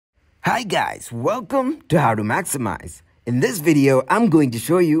Hi guys, welcome to How to Maximize. In this video, I'm going to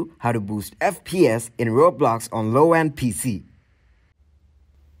show you how to boost FPS in Roblox on low-end PC.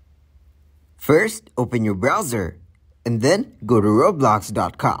 First, open your browser and then go to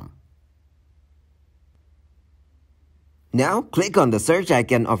roblox.com. Now, click on the search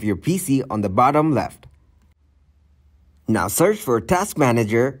icon of your PC on the bottom left. Now search for Task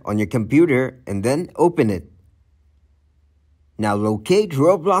Manager on your computer and then open it. Now locate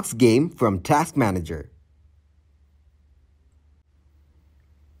Roblox game from Task Manager.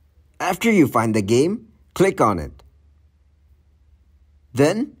 After you find the game, click on it.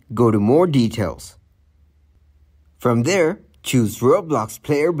 Then go to More Details. From there, choose Roblox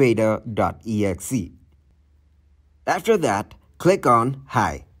Player Beta.exe. After that, click on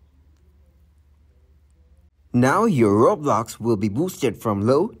Hi. Now your Roblox will be boosted from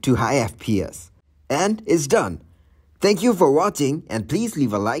low to high FPS. And it's done. Thank you for watching and please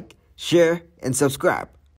leave a like, share and subscribe.